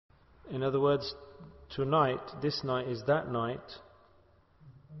In other words, tonight, this night is that night,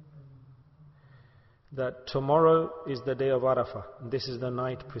 that tomorrow is the day of Arafah. This is the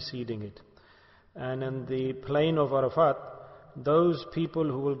night preceding it. And in the plain of Arafat, those people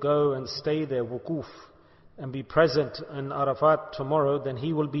who will go and stay there, wukuf, and be present in Arafat tomorrow, then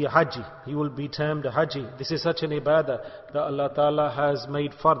he will be a haji. He will be termed a haji. This is such an ibadah that Allah Ta'ala has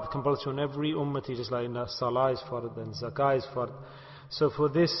made fard, compulsory on every ummati, just like salah is fard and zakah is fard. So for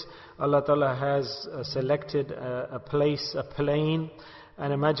this, Allah Ta'ala has selected a place, a plain,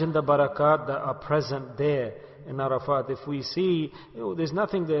 and imagine the barakat that are present there in Arafat. If we see, there's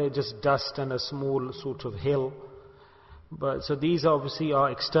nothing there, just dust and a small sort of hill. But so these obviously are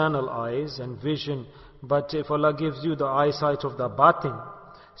external eyes and vision. But if Allah gives you the eyesight of the batin,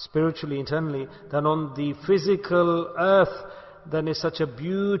 spiritually, internally, then on the physical earth, then it's such a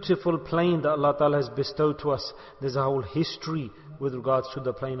beautiful plain that Allah Ta'ala has bestowed to us. There's a whole history with regards to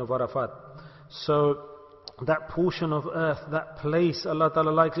the plain of Arafat. So that portion of earth, that place, Allah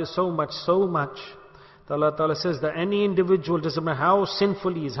Ta'ala likes it so much, that Allah Ta'ala says that any individual, doesn't matter how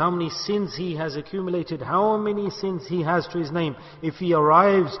sinful he is, how many sins he has accumulated, how many sins he has to his name, if he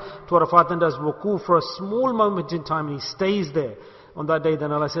arrives to Arafat and does wukuf for a small moment in time and he stays there on that day,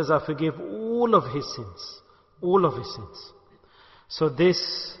 then Allah says, I forgive all of his sins. All of his sins. So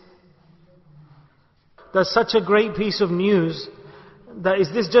that's such a great piece of news. That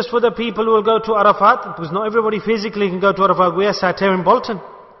is this just for the people who will go to Arafat? Because not everybody physically can go to Arafat. We are sat here in Bolton.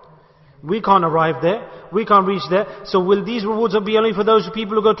 We can't arrive there. We can't reach there. So will these rewards be only for those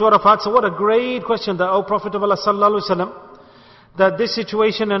people who go to Arafat? So what a great question that, O Prophet of Allah Sallallahu Alaihi Wasallam, that this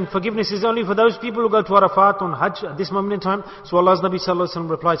situation and forgiveness is only for those people who go to Arafat on Hajj at this moment in time. So Allah's Nabi Sallallahu Alaihi Wasallam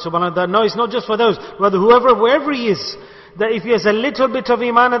replied, subhanAllah, that no, it's not just for those. Rather, wherever he is, that if he has a little bit of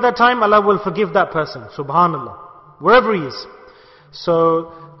iman at that time, Allah will forgive that person. Subhanallah. Wherever he is.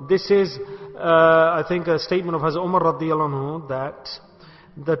 So this is, I think, a statement of Hazrat Umar radiyallahu anhu, that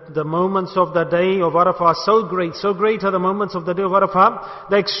the moments of the day of Arafah are so great are the moments of the day of Arafah.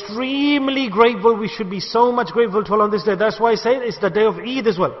 They're extremely grateful. We should be so much grateful to Allah on this day. That's why I say it's the day of Eid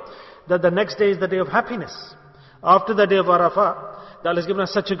as well. That the next day is the day of happiness. After the day of Arafah, that Allah has given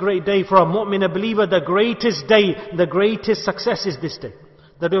us such a great day for a mu'min, a believer. The greatest day, the greatest success is this day.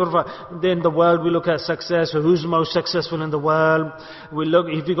 The day of Arafah. Then the world, we look at success, who's most successful in the world. We look,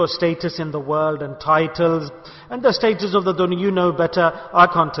 if you got status in the world and titles, and the status of the dunya, you know better. I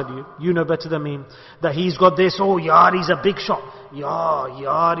can't tell you. You know better than me. That he's got this, oh yaar, he's a big shot.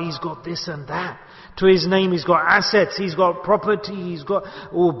 Yaar, he's got this and that. To his name, he's got assets, he's got property, he's got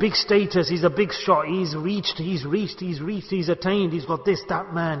big status, he's a big shot, he's attained, he's got this,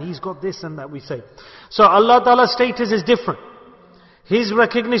 that man, he's got this and that, we say. So Allah Ta'ala's status is different. His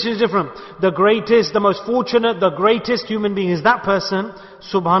recognition is different. The greatest, the most fortunate, the greatest human being is that person,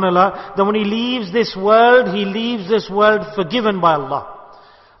 subhanallah, that when he leaves this world forgiven by Allah.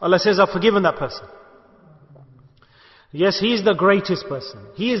 Allah says, I've forgiven that person. Yes, he is the greatest person.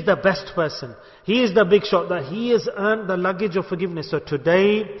 He is the best person. He is the big shot, that he has earned the luggage of forgiveness. So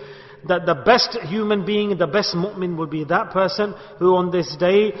today, that the best human being, the best mu'min will be that person who on this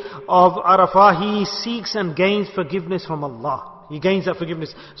day of Arafah, he seeks and gains forgiveness from Allah. He gains that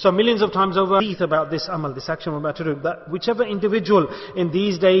forgiveness. So millions of times over, about this amal, this action we're about to do, that whichever individual in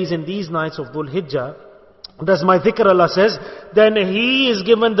these days, in these nights of Dhul Hijjah, does my dhikr, Allah says, then he is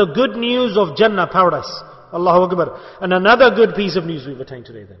given the good news of Jannah, paradise. Allahu Akbar. And another good piece of news we've attained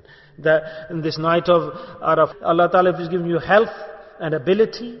today then. That in this night of Arafah, Allah Ta'ala has given you health and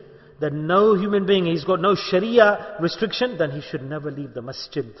ability, that no human being, he's got no Sharia restriction, then he should never leave the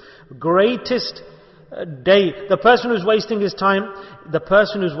masjid. Greatest day. The person who's wasting his time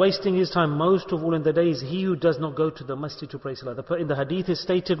most of all in the day is he who does not go to the masjid to pray salah. In the hadith is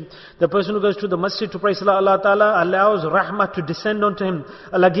stated, the person who goes to the masjid to pray salah, Allah Ta'ala allows rahmah to descend onto him.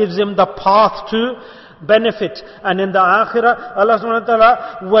 Allah gives him the path to benefit. And in the akhirah, Allah subhanahu wa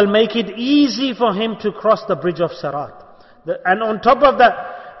ta'ala will make it easy for him to cross the bridge of Sirat. And on top of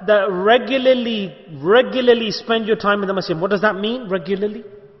that, regularly spend your time in the masjid. What does that mean? Regularly?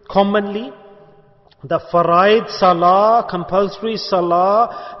 Commonly? The faraid salah, compulsory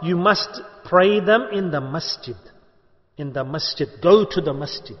salah, you must pray them in the masjid. In the masjid. Go to the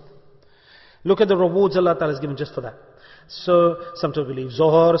masjid. Look at the rewards Allah Ta'ala has given just for that. So sometimes we leave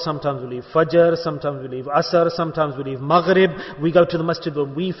Zohar, sometimes we leave Fajr, sometimes we leave Asr, sometimes we leave Maghrib. We go to the masjid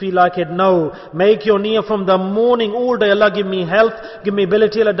when we feel like it. No, make your niyyah from the morning all day. Allah give me health, give me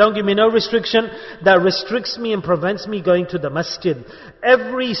ability. Allah don't give me no restriction that restricts me and prevents me going to the masjid.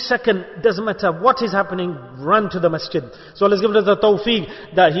 Every second, doesn't matter what is happening, run to the masjid. So Allah has given us the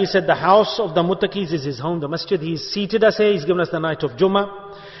tawfiq that He said the house of the muttaqis is His home, the masjid. He's seated us here, He's given us the night of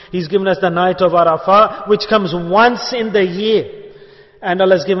Jummah. He's given us the night of Arafah, which comes once in the year. And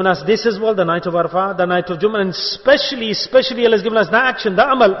Allah has given us this as well, the night of Arafah, the night of Jummah, and especially Allah has given us the action, the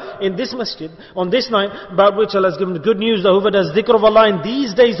amal in this masjid, on this night, about which Allah has given the good news, that whoever does dhikr of Allah in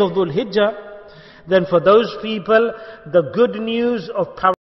these days of Dhul Hijjah, then for those people, the good news of